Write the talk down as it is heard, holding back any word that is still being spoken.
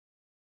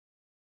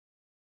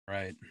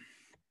right.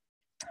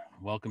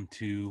 Welcome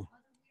to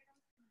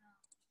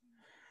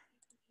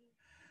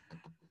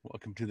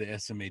the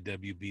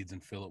SMAW Beads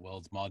and Fillet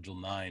Welds Module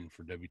 9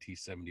 for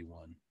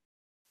WT71.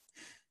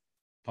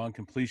 Upon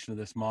completion of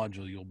this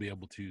module, you'll be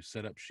able to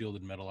set up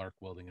shielded metal arc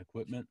welding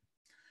equipment,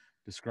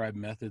 describe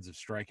methods of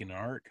striking an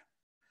arc,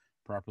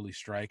 properly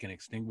strike and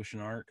extinguish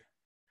an arc,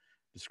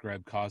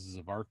 describe causes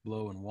of arc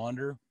blow and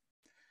wander,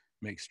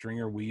 make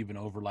stringer, weave, and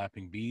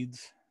overlapping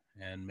beads,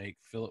 and make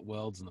fillet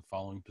welds in the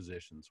following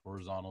positions: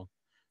 horizontal,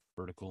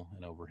 vertical,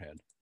 and overhead.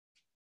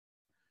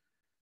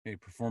 Okay,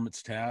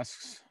 performance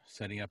tasks: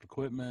 setting up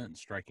equipment,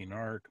 striking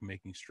arc,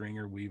 making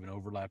stringer, weave, and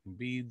overlapping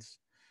beads,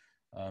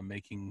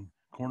 making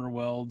corner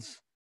welds,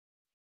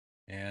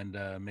 and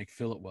make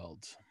fillet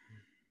welds.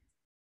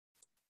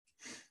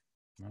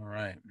 All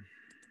right.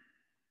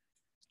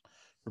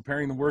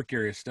 Preparing the work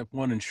area. Step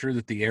 1, ensure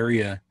that the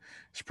area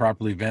is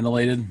properly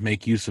ventilated.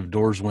 Make use of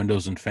doors,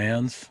 windows, and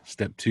fans.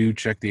 Step 2,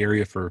 check the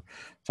area for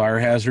fire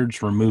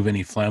hazards. Remove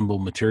any flammable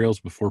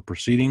materials before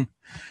proceeding.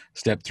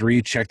 Step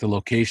 3, check the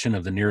location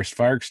of the nearest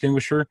fire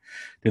extinguisher.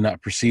 Do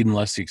not proceed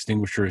unless the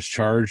extinguisher is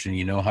charged and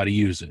you know how to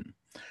use it.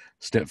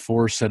 Step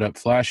 4, set up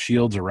flash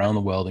shields around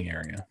the welding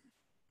area.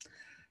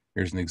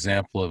 Here's an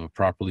example of a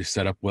properly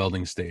set up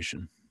welding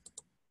station.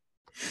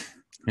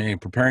 Okay,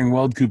 preparing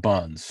weld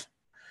coupons.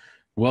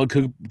 Weld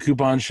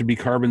coupons should be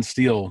carbon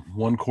steel,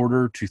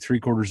 1/4 to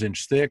 3/4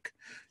 inch thick.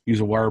 Use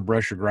a wire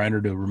brush or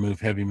grinder to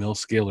remove heavy mill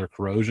scale or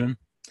corrosion.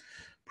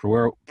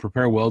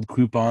 Prepare weld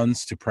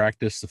coupons to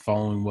practice the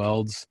following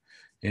welds.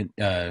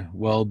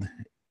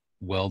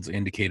 Welds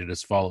indicated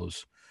as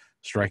follows: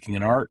 striking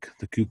an arc.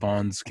 The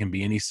coupons can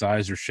be any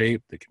size or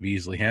shape that can be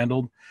easily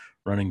handled.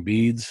 Running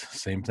beads,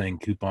 same thing.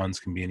 Coupons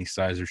can be any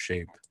size or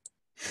shape.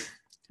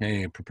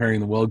 Okay,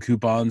 preparing the weld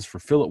coupons for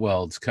fillet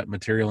welds. Cut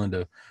material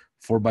into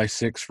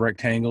 4x6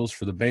 rectangles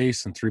for the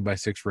base and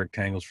 3x6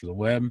 rectangles for the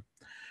web.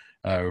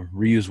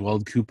 Reuse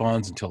weld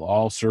coupons until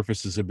all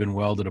surfaces have been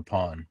welded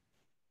upon.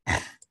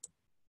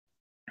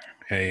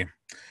 Okay,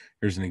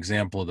 here's an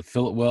example of the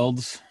fillet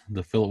welds,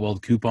 the fillet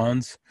weld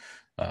coupons,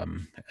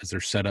 as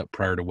they're set up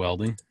prior to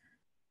welding.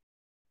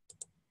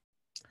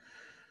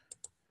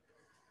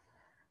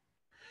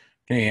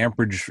 Okay,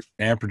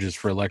 amperages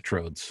for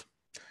electrodes.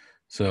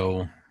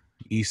 So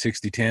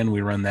E6010,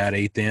 we run that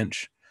 1/8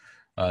 inch.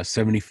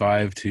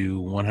 75 to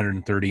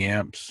 130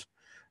 amps.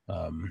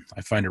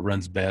 I find it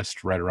runs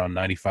best right around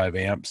 95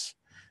 amps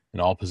in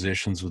all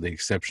positions with the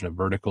exception of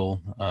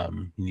vertical.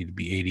 You need to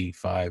be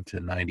 85 to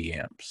 90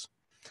 amps.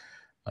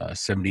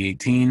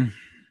 7018.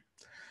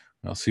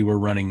 I'll see we're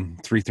running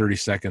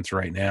 3/32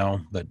 right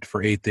now, but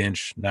for 1/8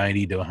 inch,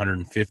 90 to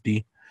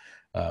 150.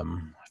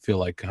 I feel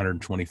like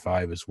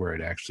 125 is where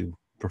it actually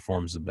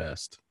performs the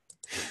best.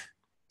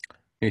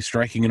 Okay,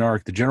 striking an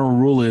arc. The general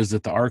rule is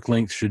that the arc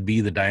length should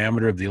be the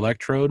diameter of the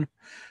electrode.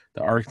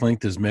 The arc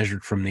length is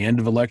measured from the end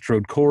of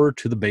electrode core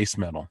to the base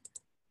metal.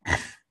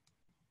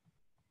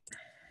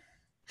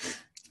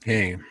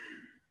 Okay,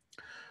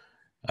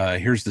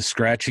 here's the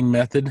scratching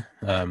method.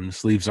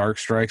 This leaves arc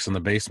strikes on the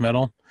base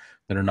metal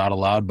that are not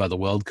allowed by the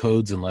weld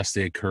codes unless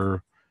they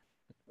occur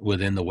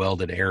within the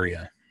welded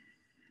area.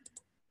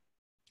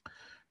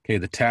 Okay,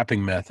 the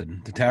tapping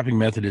method. The tapping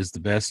method is the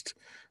best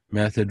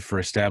method for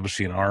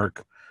establishing an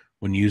arc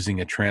when using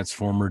a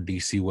transformer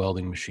DC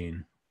welding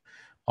machine.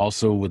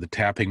 Also, with the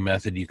tapping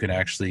method, you can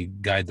actually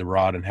guide the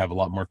rod and have a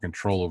lot more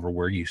control over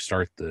where you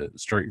start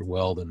your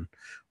weld and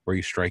where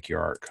you strike your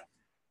arc.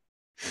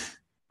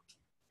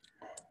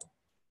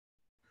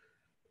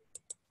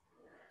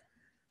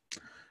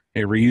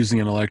 Okay,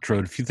 reusing an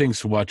electrode. A few things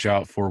to watch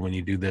out for when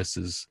you do this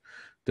is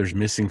there's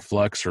missing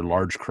flux or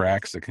large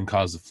cracks that can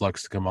cause the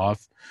flux to come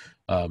off.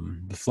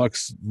 The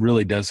flux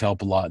really does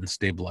help a lot in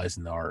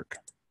stabilizing the arc.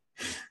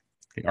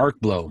 Okay, arc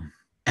blow.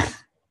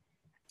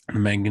 The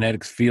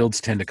magnetic fields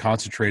tend to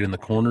concentrate in the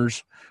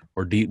corners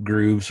or deep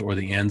grooves or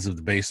the ends of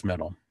the base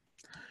metal.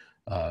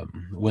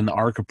 When the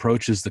arc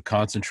approaches the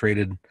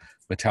concentrated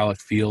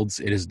metallic fields,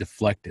 it is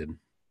deflected.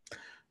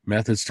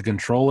 Methods to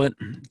control it: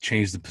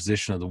 change the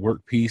position of the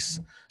workpiece,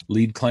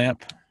 lead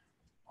clamp,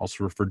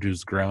 also referred to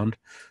as ground,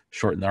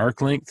 shorten the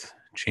arc length,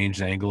 change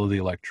the angle of the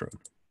electrode.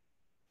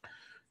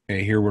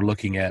 Okay, here we're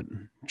looking at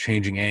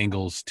changing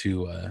angles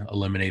to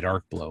eliminate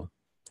arc blow.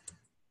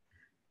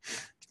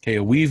 Okay,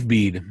 a weave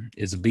bead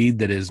is a bead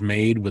that is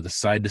made with a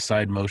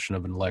side-to-side motion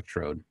of an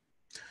electrode.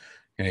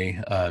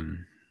 Okay,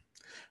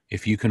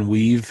 if you can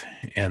weave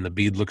and the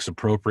bead looks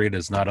appropriate,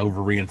 it's not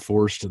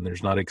over-reinforced, and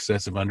there's not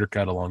excessive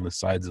undercut along the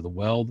sides of the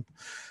weld,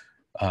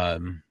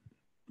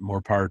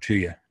 more power to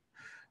you.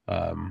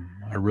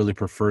 I really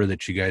prefer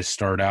that you guys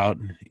start out,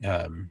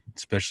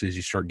 especially as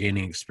you start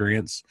gaining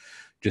experience,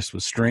 just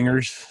with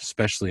stringers,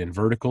 especially in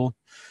vertical,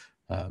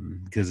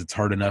 because it's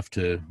hard enough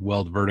to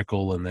weld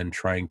vertical and then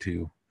trying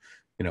to,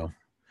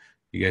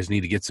 you guys need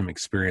to get some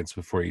experience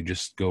before you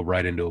just go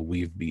right into a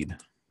weave bead.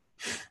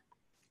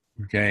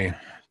 Okay.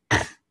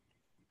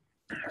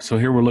 So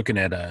here we're looking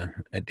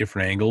at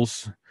different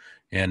angles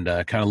and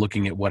kind of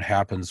looking at what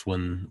happens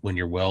when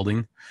you're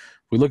welding.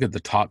 We look at the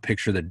top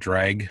picture, the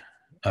drag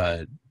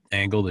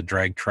angle, the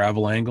drag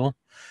travel angle.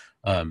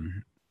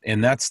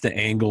 And that's the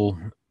angle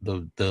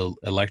the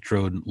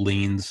electrode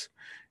leans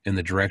in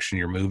the direction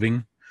you're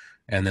moving.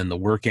 And then the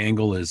work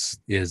angle is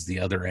the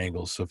other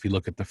angle. So if you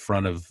look at the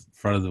front of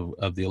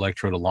the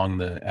electrode along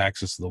the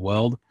axis of the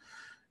weld,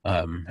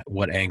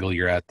 what angle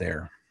you're at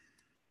there.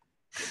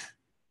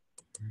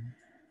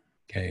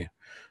 Okay.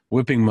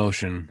 Whipping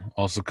motion,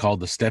 also called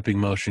the stepping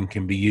motion,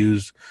 can be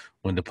used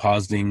when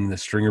depositing the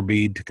stringer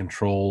bead to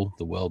control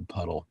the weld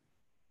puddle.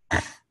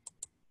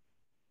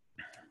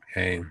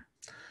 Okay.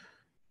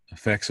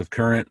 Effects of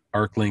current,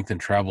 arc length, and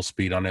travel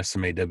speed on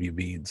SMAW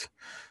beads.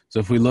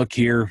 So if we look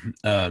here,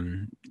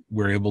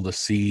 we're able to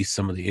see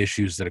some of the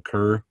issues that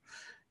occur,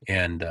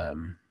 and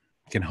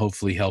can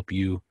hopefully help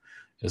you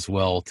as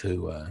well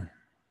to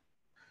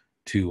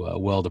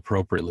weld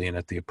appropriately and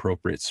at the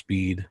appropriate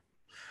speed.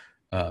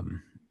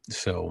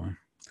 So,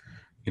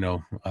 you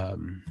know,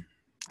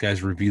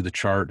 guys, review the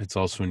chart. It's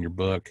also in your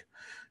book.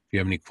 If you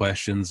have any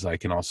questions, I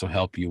can also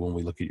help you when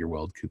we look at your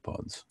weld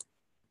coupons.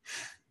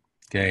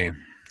 Okay,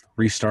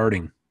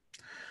 restarting.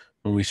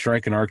 When we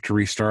strike an arc to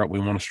restart, we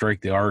want to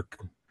strike the arc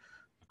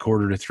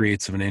 1/4 to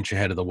 3/8 of an inch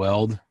ahead of the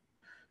weld,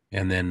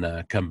 and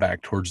then come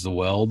back towards the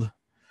weld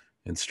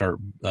and start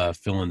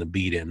filling the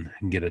bead in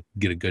and get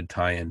a good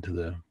tie-in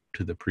to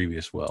the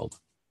previous weld.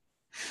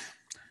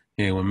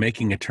 Okay, when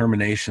making a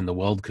termination, the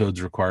weld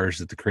codes requires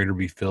that the crater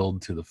be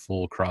filled to the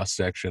full cross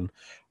section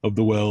of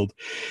the weld.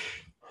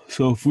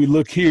 So if we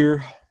look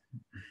here,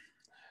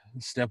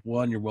 step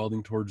 1, you're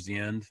welding towards the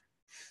end.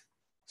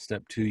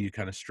 Step 2, you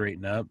kind of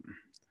straighten up.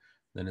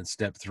 Then in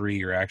step 3,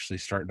 you're actually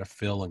starting to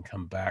fill and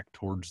come back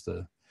towards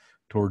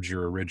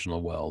your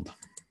original weld.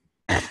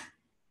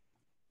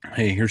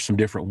 Hey, here's some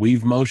different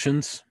weave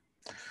motions.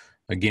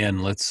 Again,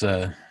 let's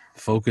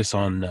focus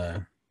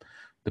on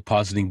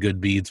depositing good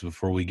beads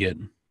before we get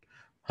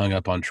hung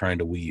up on trying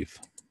to weave.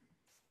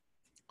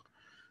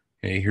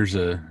 Okay, here's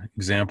an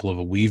example of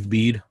a weave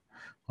bead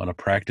on a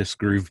practice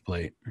groove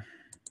plate.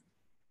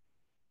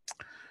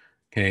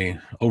 Okay,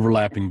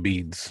 overlapping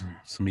beads.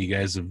 Some of you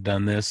guys have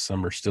done this,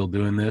 some are still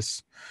doing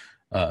this.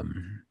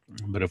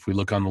 But if we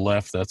look on the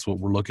left, that's what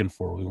we're looking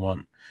for. We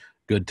want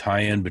good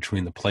tie-in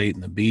between the plate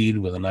and the bead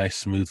with a nice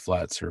smooth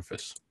flat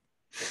surface.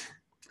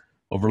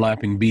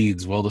 Overlapping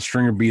beads. Weld a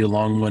stringer bead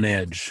along one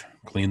edge.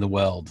 Clean the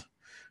weld.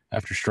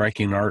 After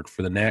striking an arc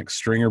for the next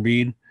stringer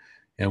bead,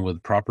 and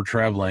with proper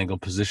travel angle,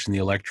 position the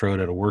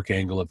electrode at a work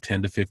angle of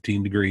 10 to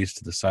 15 degrees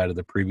to the side of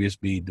the previous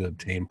bead to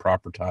obtain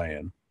proper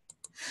tie-in.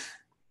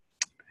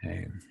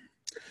 Okay.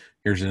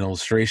 Here's an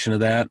illustration of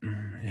that,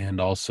 and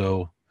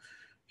also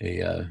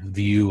a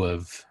view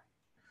of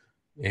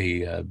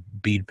a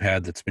bead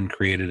pad that's been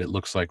created, it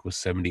looks like, with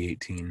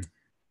 7018.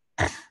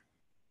 All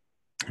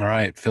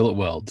right, fillet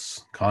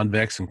welds,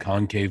 convex and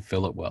concave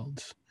fillet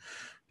welds.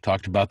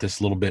 Talked about this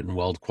a little bit in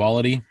weld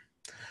quality,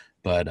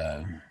 but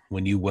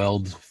when you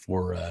weld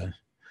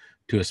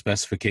to a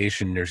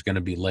specification, there's going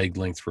to be leg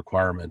length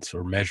requirements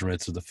or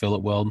measurements of the fillet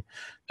weld.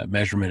 That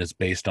measurement is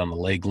based on the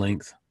leg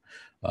length.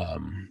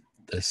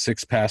 The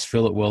 6-pass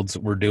fillet welds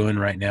that we're doing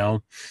right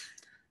now,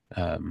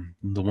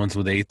 the ones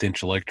with 1/8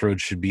 inch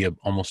electrodes should be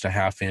almost a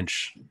 1/2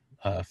 inch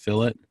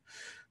fillet.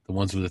 The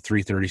ones with the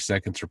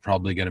 3/32 are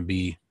probably going to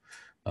be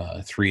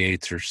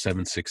 3/8 or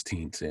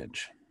 7/16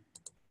 inch.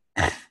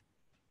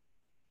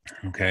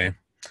 Okay.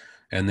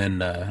 And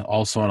then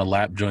also on a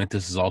lap joint,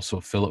 this is also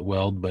a fillet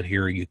weld, but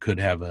here you could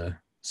have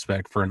a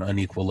spec for an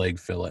unequal leg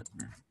fillet.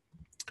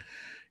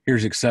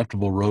 Here's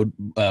acceptable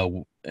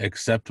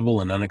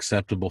and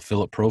unacceptable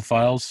fillet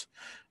profiles.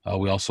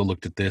 We also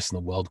looked at this in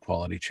the weld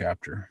quality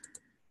chapter.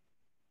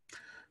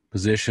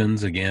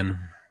 Positions,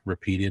 again,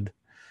 repeated.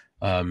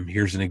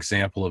 Here's an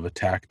example of a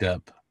tacked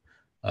up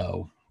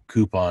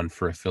coupon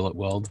for a fillet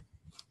weld.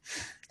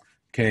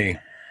 Okay,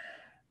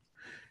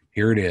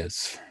 here it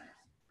is.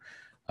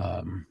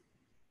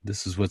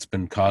 This is what's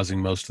been causing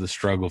most of the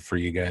struggle for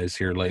you guys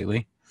here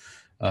lately.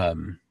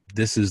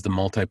 This is the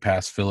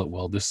multi-pass fillet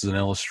weld. This is an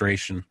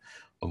illustration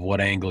of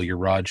what angle your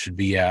rod should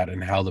be at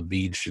and how the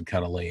bead should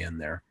kind of lay in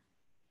there.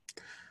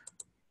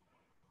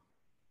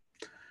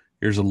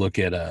 Here's a look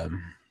at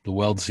the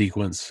weld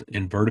sequence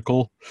in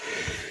vertical.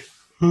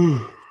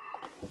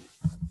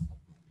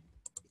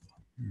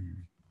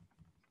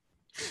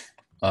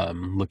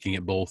 Looking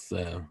at both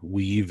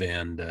weave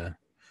and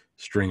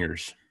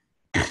stringers.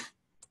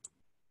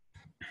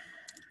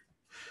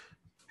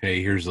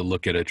 Okay, here's a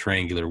look at a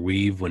triangular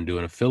weave when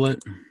doing a fillet.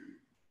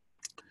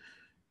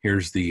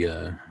 Here's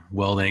the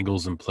weld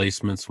angles and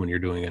placements when you're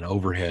doing an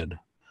overhead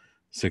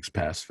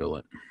 6-pass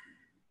fillet.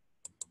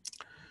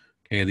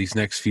 Okay, these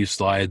next few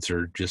slides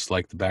are just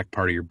like the back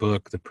part of your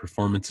book, the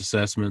performance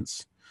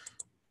assessments.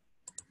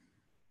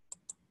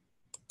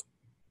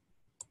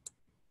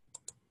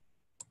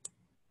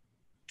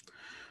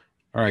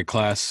 All right,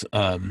 class,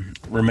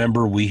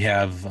 remember we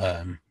have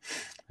a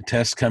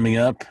test coming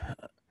up.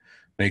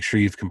 Make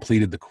sure you've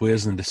completed the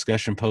quiz and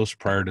discussion post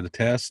prior to the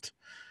test.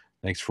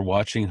 Thanks for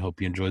watching.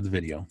 Hope you enjoyed the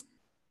video.